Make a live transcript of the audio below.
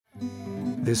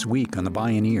this week on the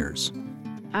Bioneers.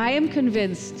 I am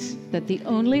convinced that the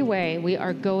only way we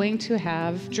are going to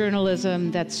have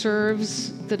journalism that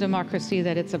serves the democracy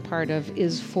that it's a part of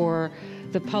is for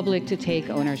the public to take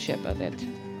ownership of it.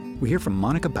 We hear from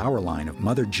Monica Bauerlein of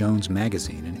Mother Jones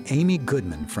Magazine and Amy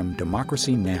Goodman from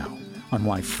Democracy Now! On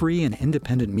why free and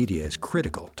independent media is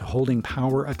critical to holding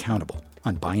power accountable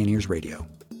on Bioneers Radio.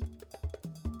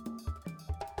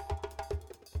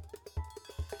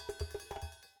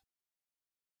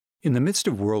 In the midst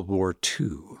of World War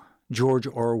II, George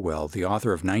Orwell, the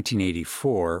author of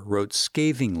 1984, wrote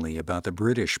scathingly about the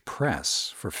British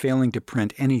press for failing to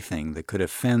print anything that could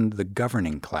offend the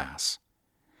governing class.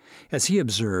 As he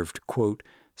observed, quote,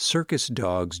 "Circus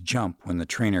dogs jump when the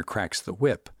trainer cracks the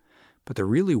whip, but the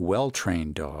really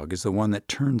well-trained dog is the one that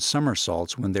turns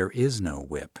somersaults when there is no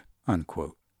whip,"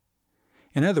 unquote.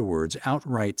 In other words,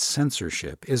 outright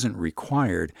censorship isn't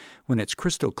required when it's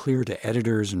crystal clear to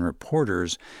editors and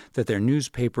reporters that their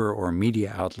newspaper or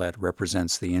media outlet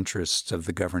represents the interests of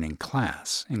the governing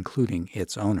class, including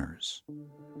its owners.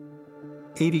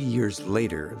 80 years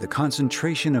later, the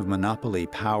concentration of monopoly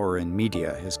power in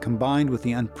media has combined with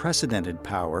the unprecedented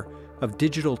power of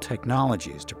digital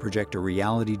technologies to project a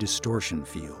reality distortion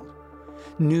field.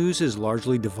 News has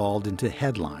largely devolved into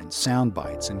headlines, sound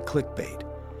bites, and clickbait.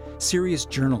 Serious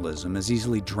journalism is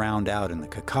easily drowned out in the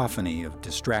cacophony of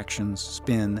distractions,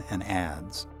 spin, and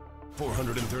ads.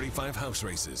 435 House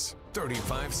races,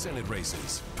 35 Senate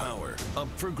races. Power up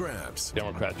for grabs.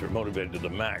 Democrats are motivated to the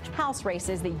max. House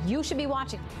races that you should be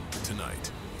watching.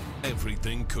 Tonight,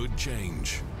 everything could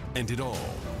change. And it all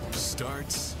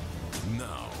starts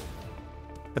now.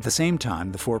 At the same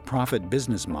time, the for-profit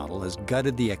business model has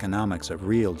gutted the economics of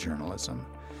real journalism.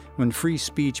 When free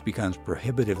speech becomes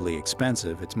prohibitively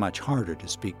expensive, it's much harder to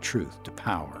speak truth to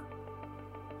power.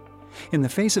 In the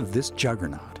face of this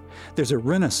juggernaut, there's a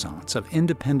renaissance of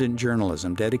independent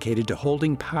journalism dedicated to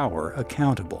holding power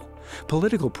accountable.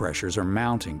 Political pressures are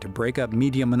mounting to break up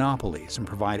media monopolies and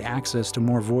provide access to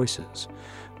more voices.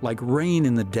 Like rain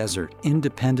in the desert,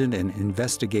 independent and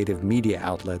investigative media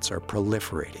outlets are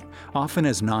proliferating, often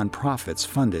as nonprofits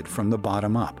funded from the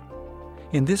bottom up.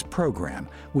 In this program,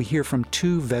 we hear from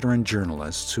two veteran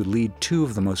journalists who lead two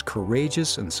of the most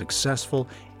courageous and successful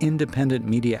independent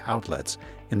media outlets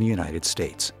in the United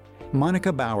States.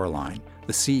 Monica Bauerlein,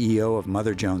 the CEO of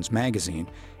Mother Jones Magazine,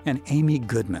 and Amy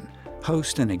Goodman,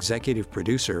 host and executive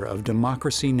producer of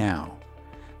Democracy Now!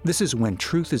 This is When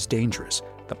Truth is Dangerous,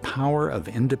 the Power of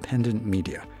Independent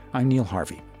Media. I'm Neil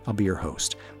Harvey. I'll be your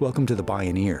host. Welcome to the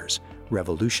Bioneers,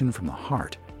 Revolution from the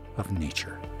Heart of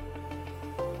Nature.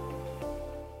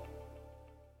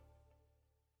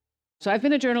 So I've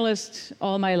been a journalist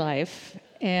all my life,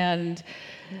 and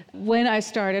when I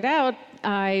started out,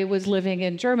 I was living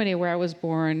in Germany where I was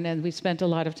born, and we spent a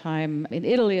lot of time in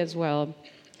Italy as well.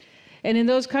 And in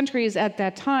those countries at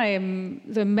that time,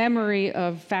 the memory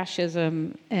of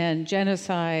fascism and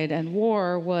genocide and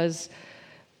war was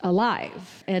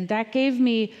alive. And that gave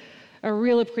me a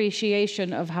real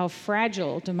appreciation of how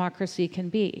fragile democracy can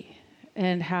be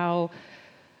and how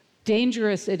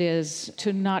dangerous it is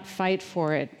to not fight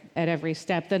for it at every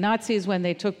step. The Nazis, when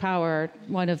they took power,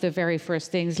 one of the very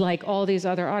first things, like all these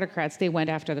other autocrats, they went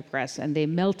after the press and they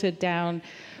melted down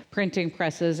printing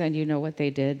presses, and you know what they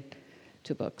did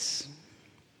to books.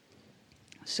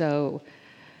 So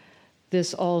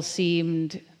this all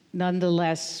seemed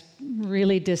nonetheless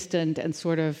really distant and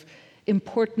sort of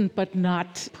important but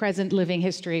not present living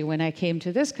history when I came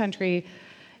to this country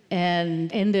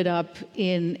and ended up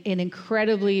in an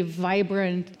incredibly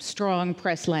vibrant, strong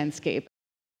press landscape.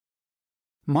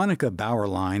 Monica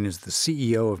Bauerlein is the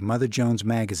CEO of Mother Jones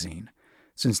Magazine.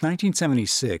 Since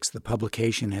 1976, the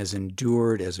publication has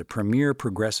endured as a premier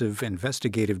progressive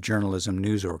investigative journalism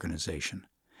news organization.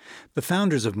 The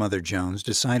founders of Mother Jones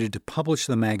decided to publish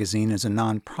the magazine as a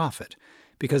nonprofit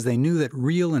because they knew that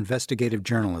real investigative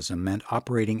journalism meant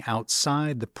operating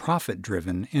outside the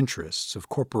profit-driven interests of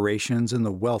corporations and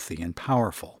the wealthy and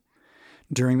powerful.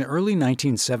 During the early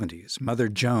 1970s, Mother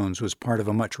Jones was part of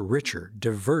a much richer,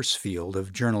 diverse field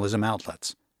of journalism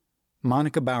outlets.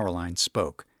 Monica Bauerlein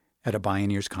spoke at a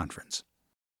Bioneers conference.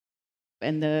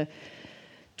 In the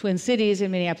Twin Cities in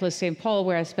Minneapolis-St. Paul,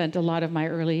 where I spent a lot of my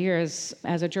early years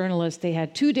as a journalist, they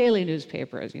had two daily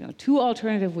newspapers, two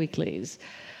alternative weeklies,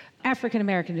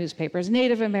 African-American newspapers,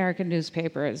 Native American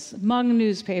newspapers, Hmong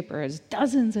newspapers,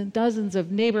 dozens and dozens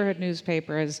of neighborhood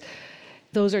newspapers.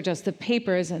 Those are just the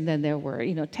papers, and then there were,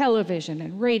 television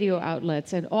and radio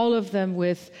outlets, and all of them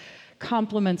with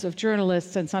complements of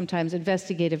journalists and sometimes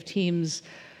investigative teams.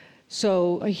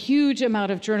 So a huge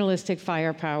amount of journalistic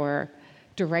firepower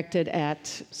directed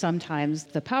at sometimes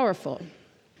the powerful.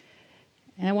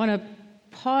 And I want to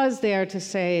pause there to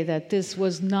say that this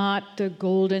was not the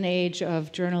golden age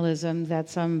of journalism that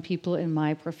some people in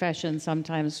my profession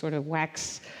sometimes sort of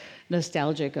wax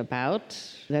nostalgic about,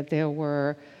 that there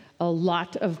were a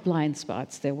lot of blind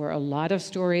spots. There were a lot of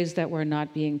stories that were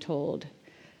not being told.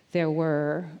 There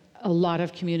were a lot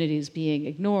of communities being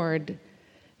ignored.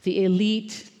 The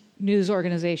elite news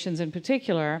organizations in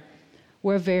particular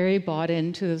were very bought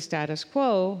into the status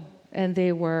quo, and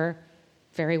they were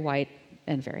very white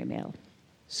and very male.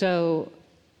 So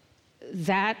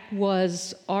that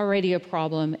was already a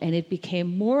problem, and it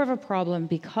became more of a problem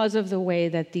because of the way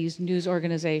that these news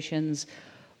organizations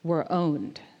were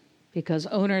owned. Because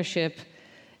ownership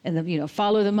and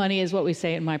follow the money is what we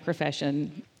say in my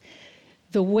profession.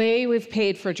 The way we've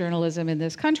paid for journalism in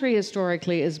this country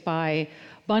historically is by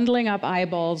bundling up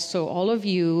eyeballs, so all of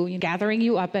you, gathering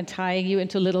you up and tying you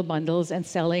into little bundles and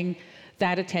selling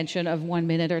that attention of 1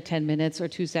 minute or 10 minutes or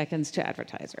 2 seconds to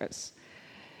advertisers.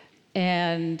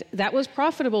 And that was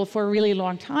profitable for a really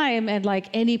long time, and like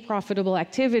any profitable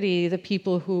activity, the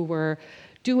people who were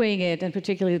doing it, and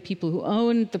particularly the people who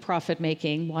owned the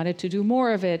profit-making, wanted to do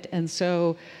more of it, and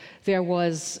so there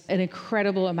was an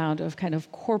incredible amount of kind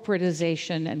of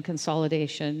corporatization and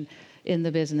consolidation in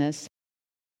the business.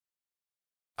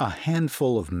 A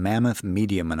handful of mammoth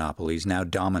media monopolies now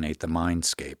dominate the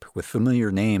mindscape, with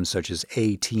familiar names such as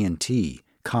AT&T,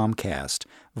 Comcast,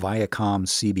 Viacom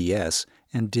CBS,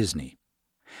 and Disney.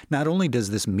 Not only does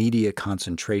this media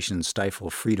concentration stifle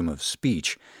freedom of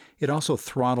speech, it also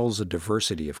throttles a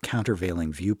diversity of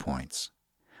countervailing viewpoints.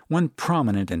 One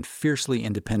prominent and fiercely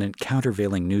independent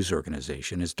countervailing news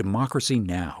organization is Democracy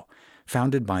Now!,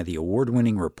 founded by the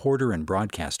award-winning reporter and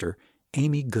broadcaster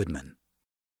Amy Goodman.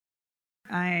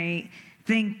 I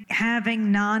think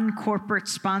having non-corporate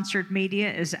sponsored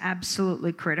media is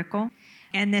absolutely critical.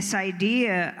 And this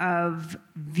idea of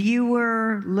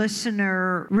viewer,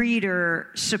 listener, reader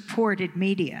supported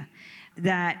media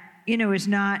that, is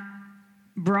not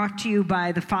brought to you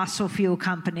by the fossil fuel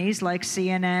companies like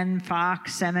CNN,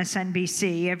 Fox,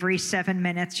 MSNBC, every 7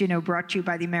 minutes, brought to you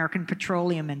by the American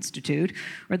Petroleum Institute,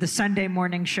 or the Sunday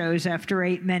morning shows after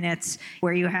 8 minutes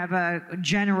where you have a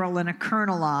general and a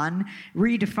colonel on,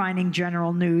 redefining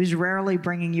general news, rarely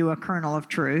bringing you a kernel of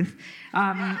truth,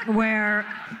 where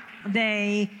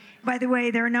by the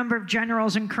way, there are a number of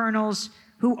generals and colonels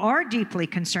who are deeply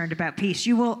concerned about peace.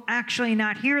 You will actually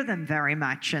not hear them very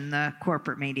much in the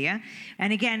corporate media.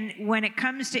 And again, when it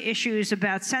comes to issues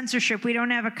about censorship, we don't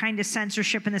have a kind of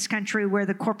censorship in this country where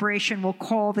the corporation will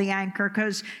call the anchor,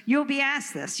 because you'll be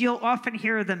asked this. You'll often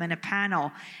hear them in a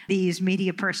panel, these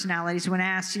media personalities, when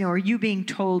asked, are you being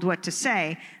told what to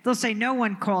say? They'll say, no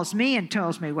one calls me and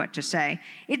tells me what to say.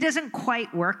 It doesn't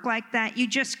quite work like that. You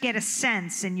just get a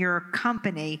sense in your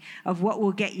company of what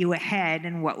will get you ahead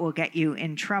and what will get you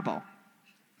in trouble.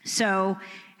 So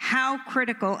how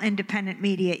critical independent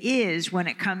media is when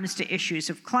it comes to issues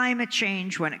of climate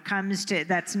change, when it comes to,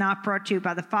 that's not brought to you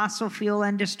by the fossil fuel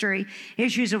industry,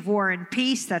 issues of war and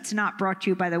peace, that's not brought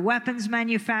to you by the weapons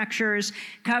manufacturers,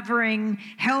 covering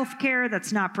healthcare,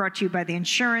 that's not brought to you by the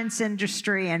insurance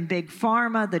industry and big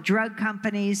pharma, the drug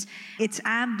companies. It's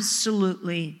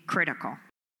absolutely critical.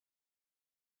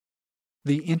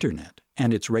 The Internet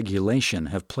and its regulation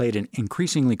have played an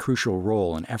increasingly crucial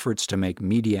role in efforts to make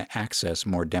media access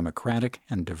more democratic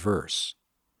and diverse.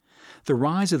 The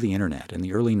rise of the Internet in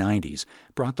the early 90s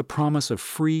brought the promise of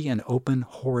free and open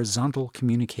horizontal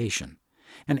communication,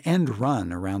 an end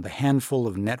run around the handful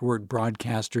of network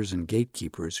broadcasters and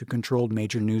gatekeepers who controlled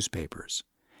major newspapers.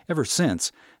 Ever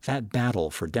since, that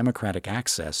battle for democratic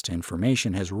access to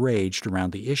information has raged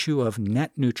around the issue of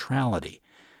net neutrality,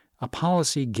 a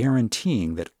policy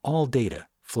guaranteeing that all data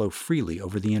flow freely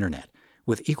over the Internet,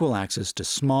 with equal access to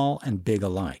small and big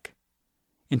alike.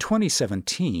 In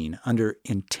 2017, under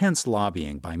intense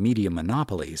lobbying by media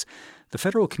monopolies, the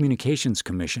Federal Communications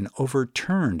Commission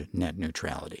overturned net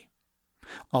neutrality.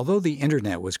 Although the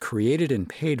Internet was created and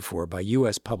paid for by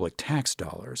U.S. public tax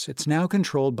dollars, it's now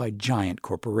controlled by giant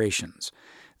corporations.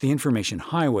 The information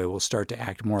highway will start to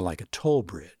act more like a toll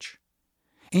bridge.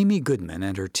 Amy Goodman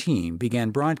and her team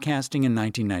began broadcasting in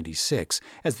 1996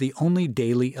 as the only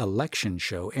daily election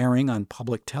show airing on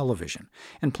public television,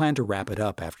 and planned to wrap it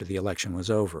up after the election was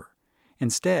over.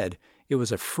 Instead, it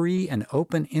was a free and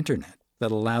open Internet that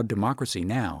allowed Democracy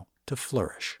Now! To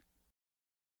flourish.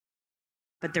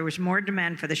 But there was more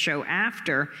demand for the show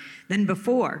after than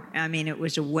before. I mean, it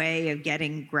was a way of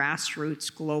getting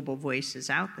grassroots global voices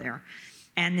out there.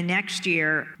 And the next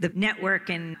year, the network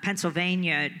in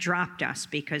Pennsylvania dropped us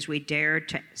because we dared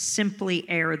to simply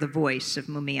air the voice of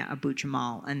Mumia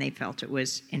Abu-Jamal, and they felt it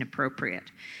was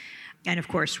inappropriate. And of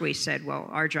course, we said, well,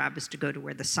 our job is to go to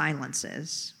where the silence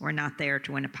is. We're not there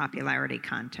to win a popularity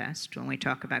contest. When we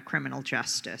talk about criminal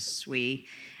justice, we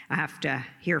have to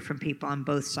hear from people on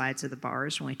both sides of the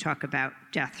bars. When we talk about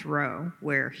death row,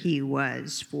 where he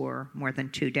was for more than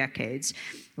 2 decades,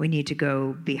 we need to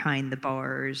go behind the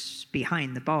bars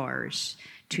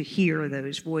to hear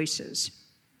those voices.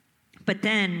 But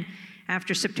then,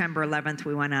 after September 11th,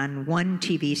 we went on one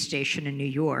TV station in New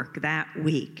York that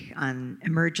week on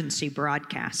emergency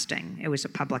broadcasting. It was a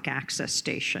public access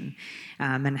station,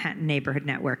 Manhattan Neighborhood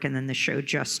Network, and then the show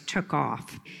just took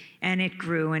off. And it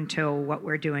grew until what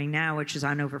we're doing now, which is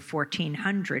on over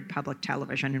 1,400 public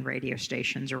television and radio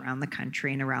stations around the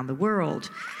country and around the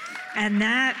world. And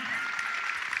that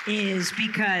is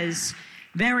because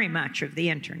very much of the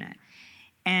internet.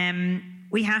 And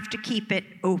we have to keep it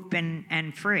open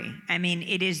and free. I mean,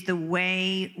 it is the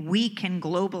way we can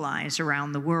globalize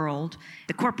around the world.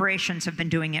 The corporations have been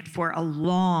doing it for a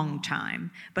long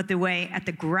time, but the way at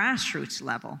the grassroots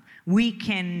level, we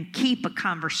can keep a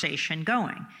conversation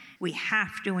going. We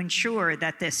have to ensure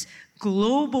that this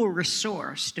global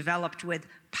resource developed with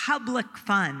public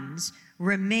funds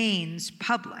remains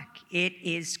public. It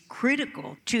is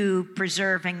critical to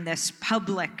preserving this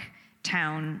public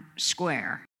town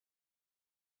square.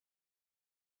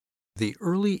 The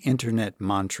early internet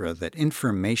mantra that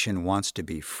information wants to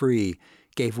be free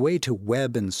gave way to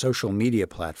web and social media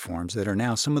platforms that are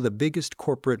now some of the biggest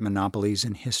corporate monopolies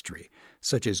in history,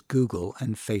 such as Google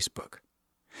and Facebook.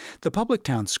 The public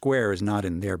town square is not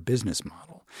in their business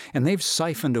model, and they've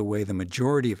siphoned away the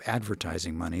majority of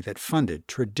advertising money that funded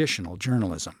traditional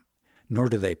journalism. Nor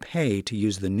do they pay to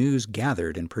use the news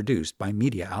gathered and produced by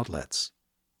media outlets.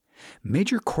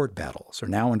 Major court battles are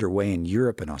now underway in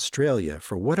Europe and Australia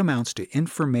for what amounts to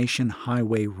information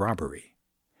highway robbery.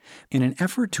 In an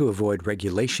effort to avoid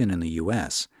regulation in the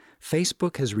U.S.,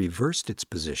 Facebook has reversed its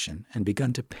position and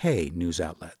begun to pay news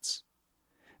outlets.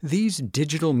 These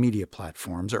digital media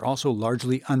platforms are also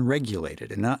largely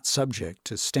unregulated and not subject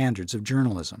to standards of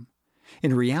journalism.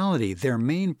 In reality, their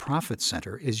main profit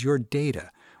center is your data,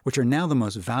 which are now the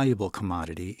most valuable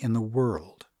commodity in the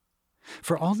world.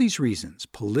 For all these reasons,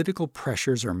 political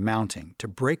pressures are mounting to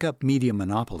break up media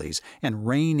monopolies and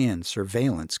rein in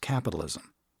surveillance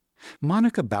capitalism.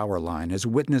 Monica Bauerlein has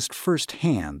witnessed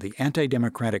firsthand the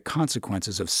anti-democratic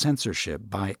consequences of censorship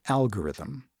by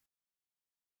algorithm.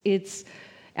 It's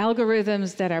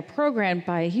algorithms that are programmed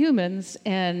by humans,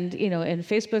 and in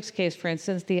Facebook's case, for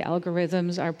instance, the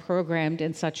algorithms are programmed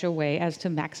in such a way as to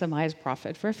maximize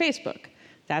profit for Facebook.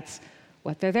 That's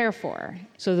what they're there for.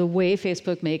 So the way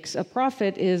Facebook makes a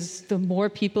profit is the more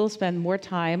people spend more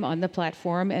time on the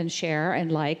platform and share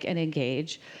and like and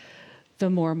engage,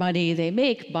 the more money they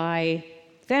make by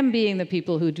them being the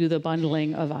people who do the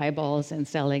bundling of eyeballs and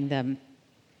selling them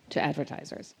to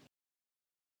advertisers.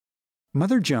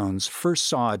 Mother Jones first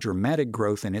saw a dramatic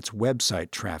growth in its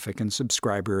website traffic and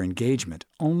subscriber engagement,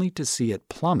 only to see it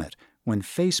plummet when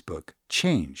Facebook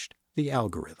changed the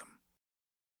algorithm.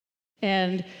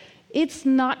 And it's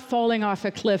not falling off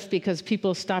a cliff because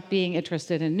people stop being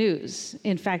interested in news.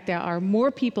 In fact, there are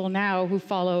more people now who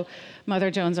follow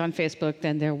Mother Jones on Facebook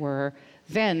than there were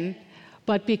then,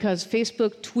 but because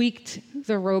Facebook tweaked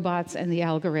the robots and the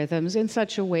algorithms in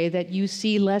such a way that you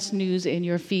see less news in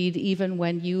your feed even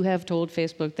when you have told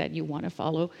Facebook that you want to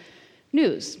follow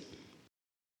news.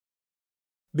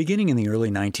 Beginning in the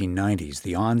early 1990s,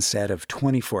 the onset of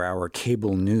 24-hour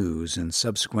cable news and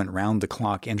subsequent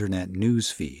round-the-clock internet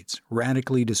news feeds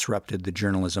radically disrupted the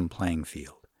journalism playing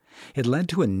field. It led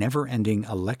to a never-ending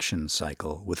election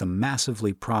cycle with a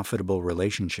massively profitable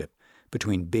relationship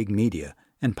between big media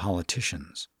and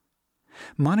politicians.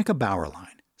 Monica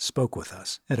Bauerlein spoke with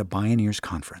us at a Bioneers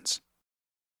conference.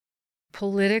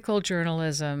 Political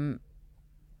journalism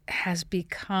has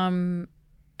become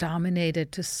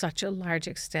dominated to such a large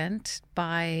extent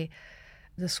by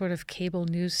the sort of cable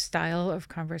news style of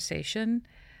conversation.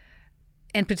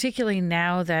 And particularly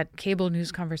now that cable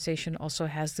news conversation also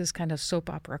has this kind of soap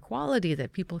opera quality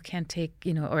that people can't take,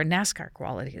 or NASCAR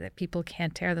quality that people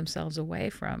can't tear themselves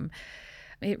away from.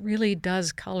 It really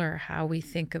does color how we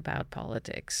think about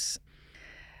politics.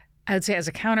 I would say as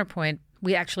a counterpoint,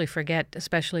 we actually forget,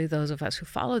 especially those of us who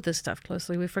follow this stuff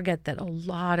closely, we forget that a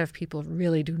lot of people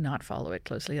really do not follow it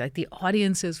closely. Like the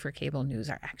audiences for cable news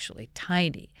are actually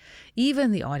tiny.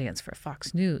 Even the audience for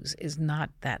Fox News is not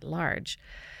that large.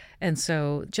 And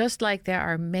so just like there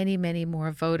are many, many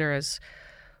more voters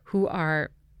who are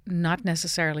not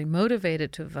necessarily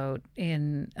motivated to vote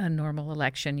in a normal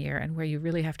election year and where you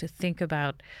really have to think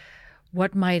about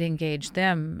what might engage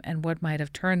them and what might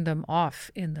have turned them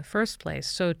off in the first place.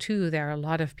 So, too, there are a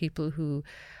lot of people who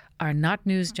are not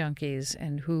news junkies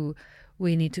and who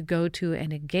we need to go to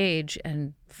and engage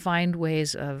and find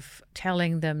ways of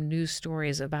telling them news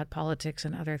stories about politics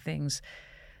and other things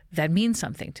that mean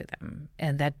something to them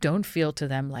and that don't feel to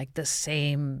them like the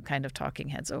same kind of talking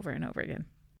heads over and over again.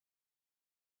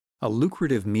 A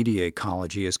lucrative media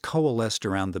ecology is coalesced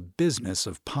around the business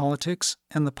of politics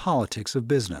and the politics of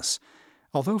business.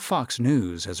 Although Fox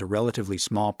News has a relatively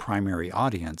small primary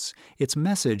audience, its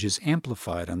message is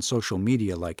amplified on social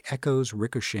media like echoes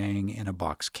ricocheting in a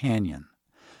box canyon.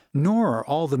 Nor are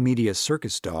all the media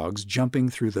circus dogs jumping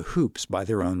through the hoops by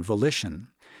their own volition.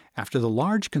 After the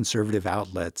large conservative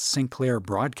outlet Sinclair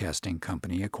Broadcasting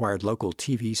Company acquired local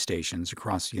TV stations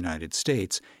across the United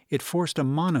States, it forced a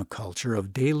monoculture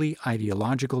of daily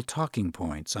ideological talking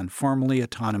points on formerly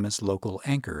autonomous local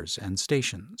anchors and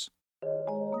stations.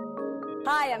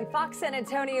 Hi, I'm Fox San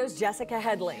Antonio's Jessica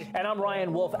Headley. And I'm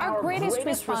Ryan Wolf. Our greatest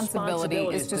responsibility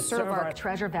is to serve our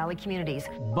Treasure Valley communities.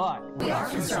 But we are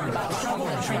concerned about trouble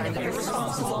and trend of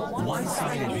irresponsible,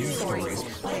 one-sided news stories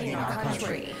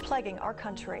plaguing our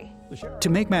country. To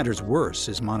make matters worse,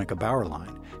 is Monica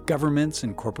Bauerlein, governments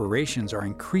and corporations are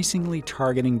increasingly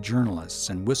targeting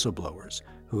journalists and whistleblowers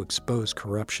who expose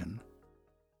corruption.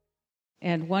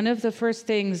 And one of the first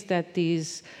things that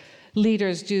these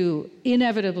leaders do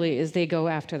inevitably is they go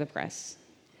after the press.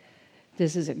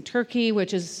 This is in Turkey,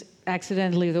 which is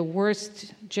accidentally the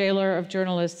worst jailer of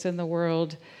journalists in the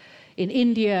world, in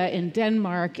India, in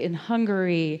Denmark, in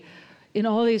Hungary, in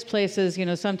all these places.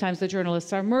 Sometimes the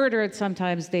journalists are murdered,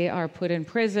 sometimes they are put in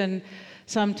prison,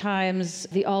 sometimes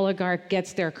the oligarch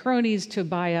gets their cronies to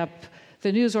buy up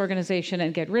the news organization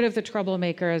and get rid of the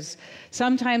troublemakers.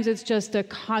 Sometimes it's just a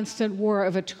constant war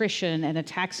of attrition and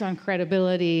attacks on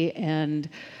credibility and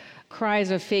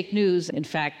cries of fake news. In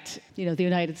fact, the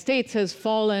United States has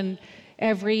fallen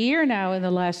every year now in the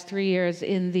last 3 years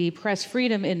in the Press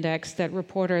Freedom Index that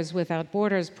Reporters Without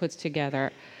Borders puts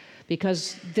together,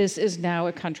 because this is now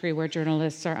a country where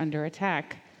journalists are under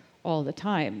attack all the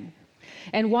time.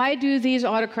 And why do these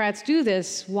autocrats do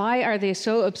this? Why are they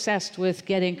so obsessed with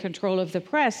getting control of the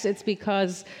press? It's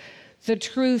because the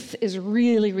truth is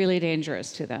really, really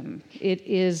dangerous to them. It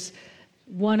is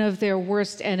one of their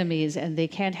worst enemies, and they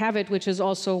can't have it, which is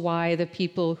also why the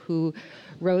people who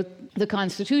wrote the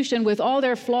Constitution, with all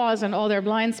their flaws and all their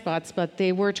blind spots, but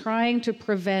they were trying to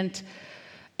prevent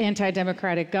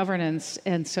anti-democratic governance.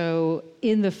 And so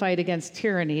in the fight against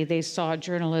tyranny, they saw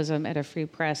journalism and a free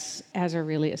press as a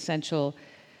really essential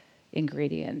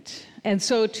ingredient. And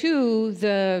so too,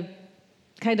 the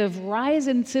kind of rise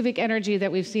in civic energy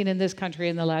that we've seen in this country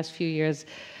in the last few years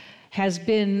has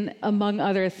been, among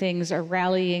other things, a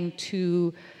rallying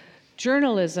to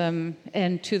journalism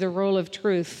and to the role of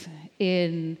truth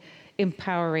in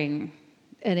empowering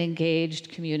an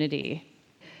engaged community.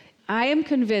 I am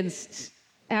convinced,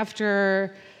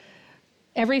 after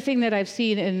everything that I've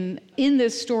seen in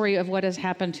this story of what has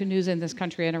happened to news in this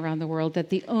country and around the world, that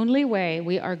the only way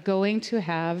we are going to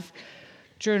have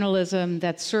journalism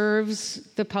that serves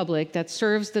the public, that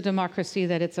serves the democracy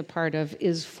that it's a part of,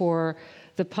 is for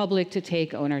the public to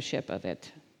take ownership of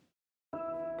it.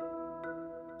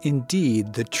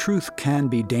 Indeed, the truth can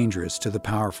be dangerous to the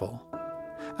powerful.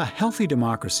 A healthy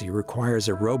democracy requires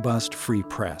a robust free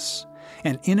press,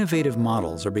 and innovative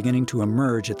models are beginning to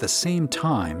emerge at the same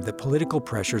time that political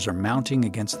pressures are mounting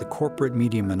against the corporate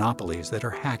media monopolies that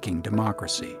are hacking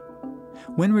democracy.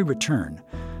 When we return,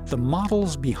 the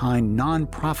models behind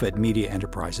non-profit media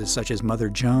enterprises such as Mother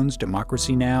Jones,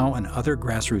 Democracy Now!, and other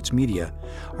grassroots media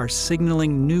are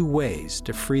signaling new ways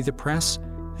to free the press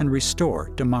and restore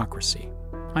democracy.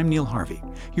 I'm Neil Harvey.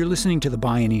 You're listening to The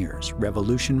Bioneers,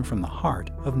 Revolution from the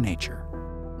Heart of Nature.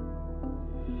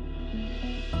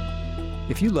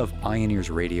 If you love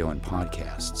Bioneers Radio and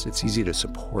podcasts, it's easy to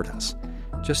support us.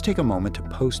 Just take a moment to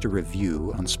post a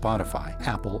review on Spotify,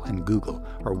 Apple, and Google,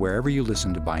 or wherever you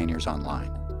listen to Bioneers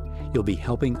online. You'll be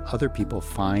helping other people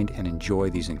find and enjoy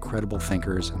these incredible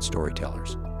thinkers and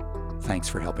storytellers. Thanks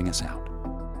for helping us out.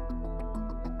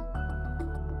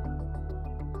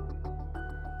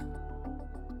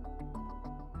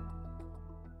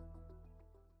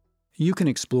 You can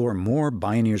explore more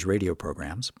Bioneers radio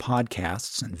programs,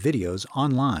 podcasts, and videos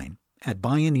online at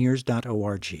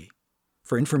bioneers.org.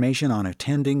 For information on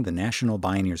attending the National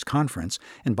Bioneers Conference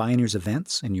and Bioneers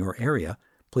events in your area,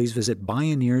 please visit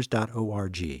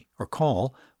bioneers.org or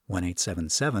call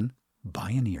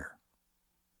 1-877-BIONEER.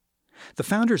 The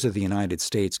founders of the United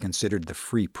States considered the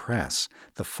free press,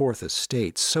 the Fourth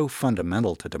Estate, so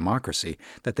fundamental to democracy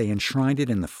that they enshrined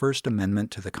it in the First Amendment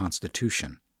to the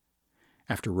Constitution.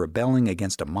 After rebelling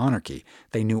against a monarchy,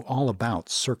 they knew all about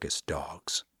circus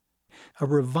dogs. A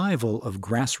revival of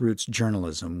grassroots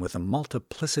journalism with a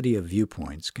multiplicity of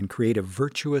viewpoints can create a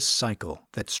virtuous cycle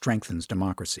that strengthens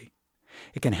democracy.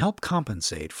 It can help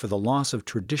compensate for the loss of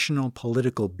traditional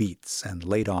political beats and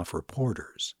laid-off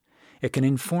reporters. It can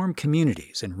inform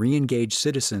communities and re-engage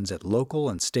citizens at local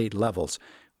and state levels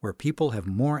where people have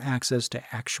more access to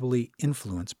actually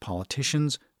influence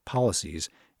politicians, policies,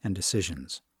 and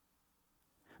decisions.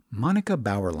 Monica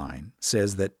Bauerlein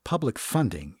says that public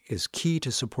funding is key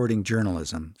to supporting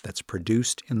journalism that's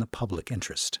produced in the public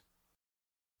interest.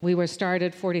 We were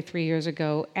started 43 years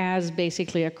ago as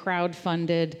basically a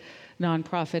crowd-funded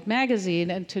nonprofit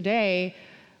magazine, and today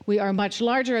we are much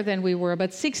larger than we were,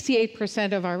 but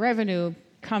 68% of our revenue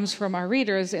comes from our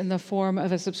readers in the form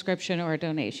of a subscription or a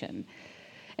donation.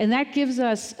 And that gives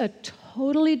us a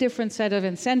totally different set of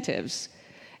incentives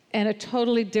and a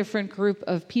totally different group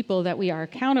of people that we are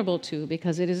accountable to,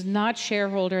 because it is not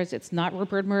shareholders, it's not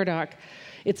Rupert Murdoch,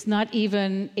 it's not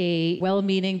even a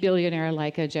well-meaning billionaire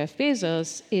like a Jeff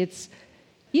Bezos, it's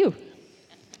you.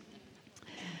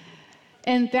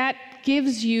 And that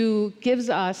gives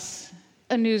us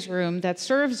a newsroom that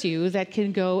serves you, that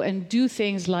can go and do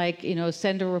things like,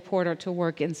 send a reporter to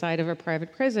work inside of a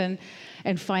private prison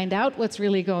and find out what's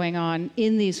really going on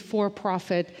in these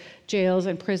for-profit jails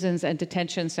and prisons and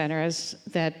detention centers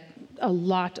that a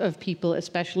lot of people,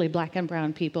 especially Black and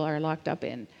brown people, are locked up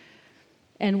in.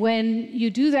 And when you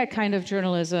do that kind of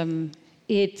journalism,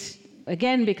 it,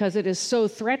 again, because it is so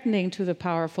threatening to the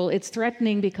powerful, it's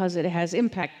threatening because it has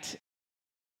impact.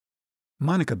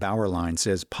 Monica Bauerlein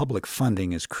says public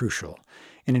funding is crucial,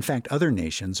 and in fact other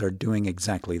nations are doing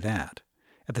exactly that.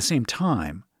 At the same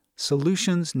time,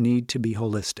 solutions need to be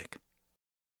holistic.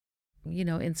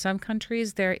 In some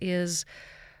countries there is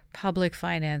public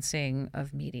financing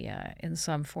of media in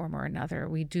some form or another.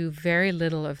 We do very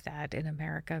little of that in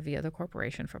America via the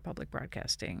Corporation for Public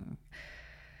Broadcasting.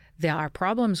 There are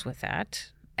problems with that,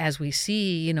 as we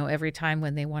see, every time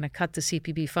when they want to cut the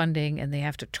CPB funding and they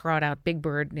have to trot out Big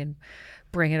Bird and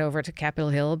bring it over to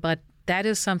Capitol Hill. But that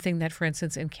is something that, for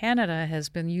instance, in Canada has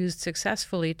been used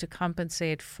successfully to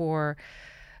compensate for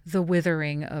the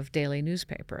withering of daily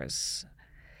newspapers.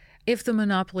 If the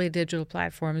monopoly digital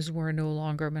platforms were no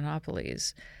longer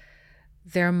monopolies,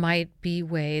 there might be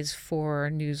ways for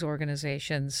news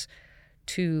organizations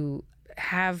to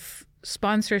have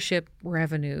sponsorship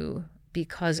revenue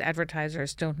because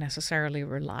advertisers don't necessarily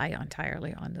rely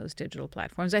entirely on those digital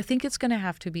platforms. I think it's going to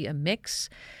have to be a mix.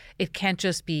 It can't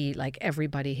just be like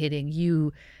everybody hitting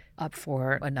you up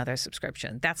for another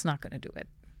subscription. That's not going to do it.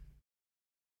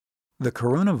 The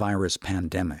coronavirus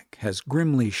pandemic has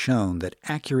grimly shown that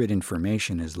accurate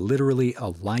information is literally a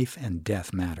life and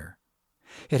death matter.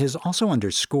 It has also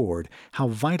underscored how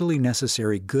vitally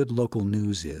necessary good local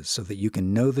news is so that you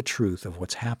can know the truth of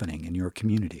what's happening in your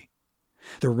community.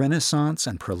 The renaissance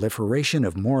and proliferation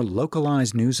of more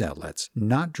localized news outlets,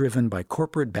 not driven by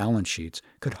corporate balance sheets,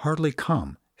 could hardly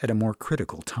come at a more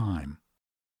critical time.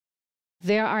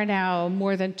 There are now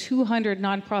more than 200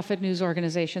 nonprofit news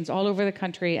organizations all over the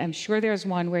country. I'm sure there's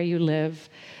one where you live.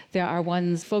 There are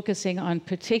ones focusing on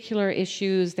particular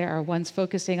issues. There are ones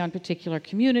focusing on particular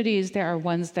communities. There are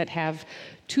ones that have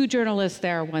 2 journalists.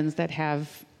 There are ones that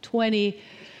have 20.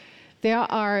 There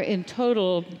are in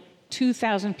total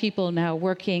 2,000 people now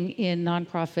working in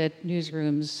nonprofit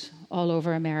newsrooms all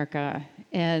over America.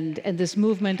 And this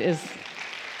movement is...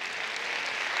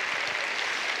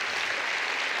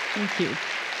 Thank you.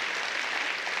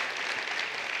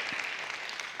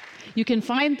 You can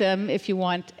find them, if you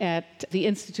want, at the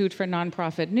Institute for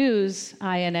Nonprofit News,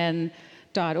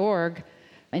 INN.org,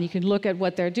 and you can look at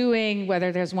what they're doing,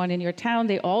 whether there's one in your town.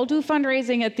 They all do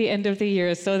fundraising at the end of the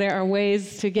year, so there are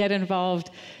ways to get involved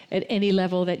at any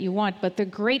level that you want. But the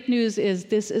great news is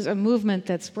this is a movement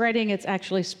that's spreading. It's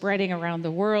actually spreading around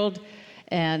the world.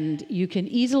 And you can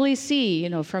easily see,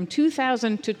 from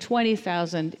 2,000 to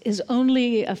 20,000 is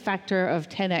only a factor of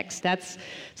 10x. That's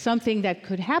something that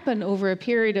could happen over a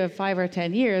period of 5 or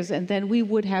 10 years, and then we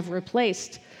would have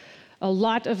replaced a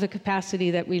lot of the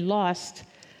capacity that we lost,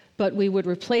 but we would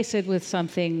replace it with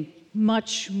something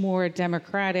much more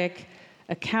democratic,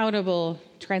 accountable,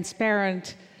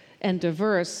 transparent, and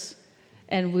diverse,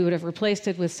 and we would have replaced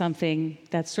it with something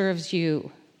that serves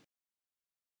you.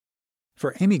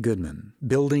 For Amy Goodman,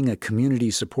 building a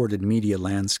community-supported media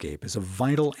landscape is a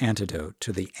vital antidote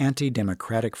to the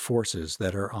anti-democratic forces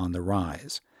that are on the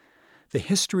rise. The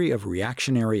history of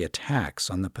reactionary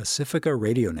attacks on the Pacifica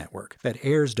radio network that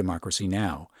airs Democracy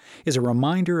Now! Is a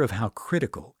reminder of how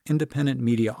critical independent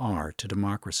media are to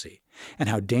democracy and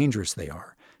how dangerous they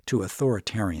are to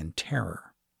authoritarian terror.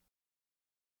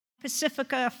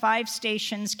 Pacifica, 5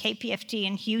 stations, KPFT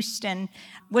in Houston,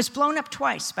 was blown up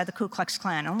twice by the Ku Klux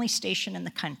Klan, only station in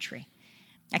the country.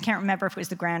 I can't remember if it was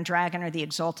the Grand Dragon or the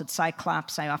Exalted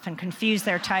Cyclops. I often confuse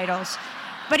their titles.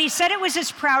 But he said it was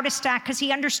his proudest act because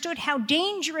he understood how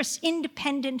dangerous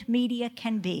independent media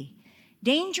can be.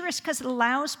 Dangerous because it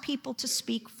allows people to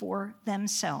speak for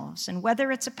themselves. And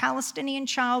whether it's a Palestinian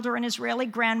child or an Israeli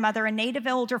grandmother, a native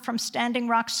elder from Standing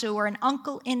Rock, Sioux, or an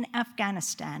uncle in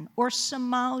Afghanistan, or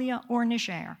Somalia, or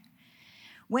Niger,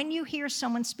 when you hear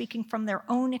someone speaking from their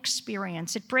own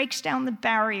experience, it breaks down the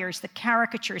barriers, the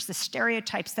caricatures, the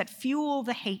stereotypes that fuel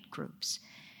the hate groups.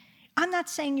 I'm not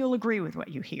saying you'll agree with what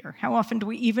you hear. How often do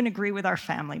we even agree with our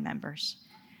family members?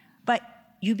 But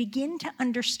you begin to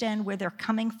understand where they're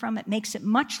coming from. It makes it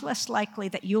much less likely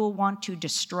that you'll want to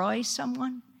destroy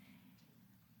someone.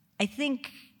 I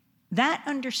think that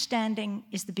understanding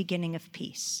is the beginning of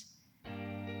peace.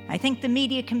 I think the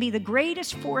media can be the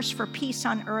greatest force for peace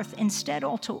on earth. Instead,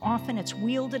 all too often, it's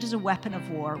wielded as a weapon of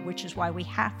war, which is why we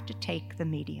have to take the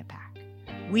media back.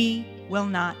 We will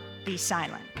not be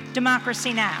silent.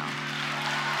 Democracy Now!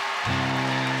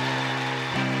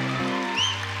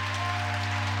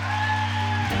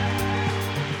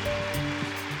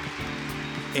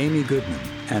 Amy Goodman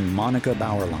and Monica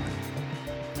Bauerlein.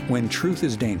 When Truth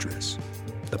is Dangerous,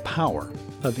 the Power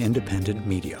of Independent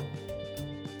Media.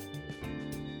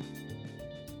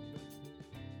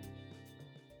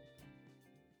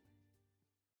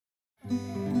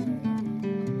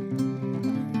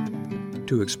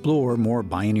 To explore more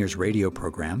Bioneers radio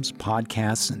programs,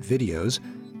 podcasts, and videos,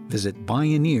 visit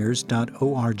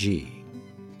Bioneers.org.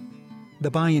 The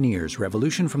Bioneers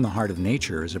Revolution from the Heart of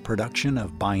Nature is a production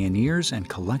of Bioneers and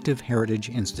Collective Heritage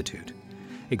Institute.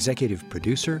 Executive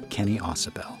producer Kenny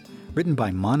Ausubel. Written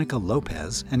by Monica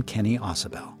Lopez and Kenny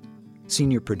Ausubel.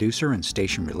 Senior producer and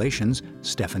station relations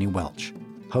Stephanie Welch.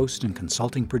 Host and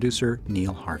consulting producer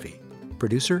Neil Harvey.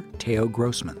 Producer Teo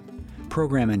Grossman.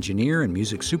 Program engineer and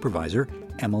music supervisor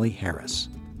Emily Harris.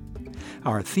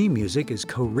 Our theme music is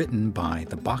co-written by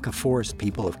the Baka Forest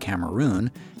people of Cameroon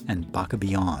and Baka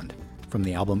Beyond from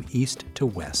the album East to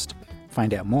West.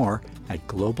 Find out more at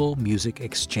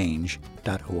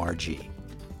globalmusicexchange.org.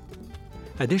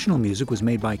 Additional music was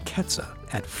made by Ketsa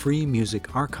at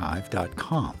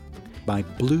freemusicarchive.com, by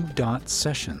Blue Dot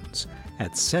Sessions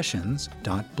at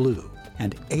sessions.blue,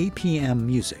 and APM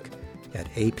Music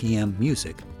at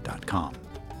apmmusic.com.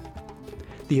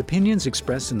 The opinions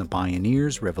expressed in the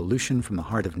Bioneers Revolution from the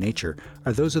Heart of Nature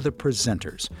are those of the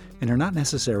presenters and are not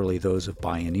necessarily those of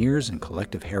Bioneers and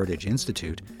Collective Heritage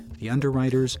Institute, the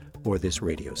underwriters, or this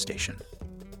radio station.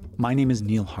 My name is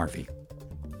Neil Harvey.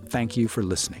 Thank you for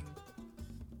listening.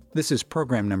 This is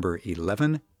program number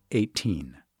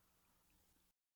 1118.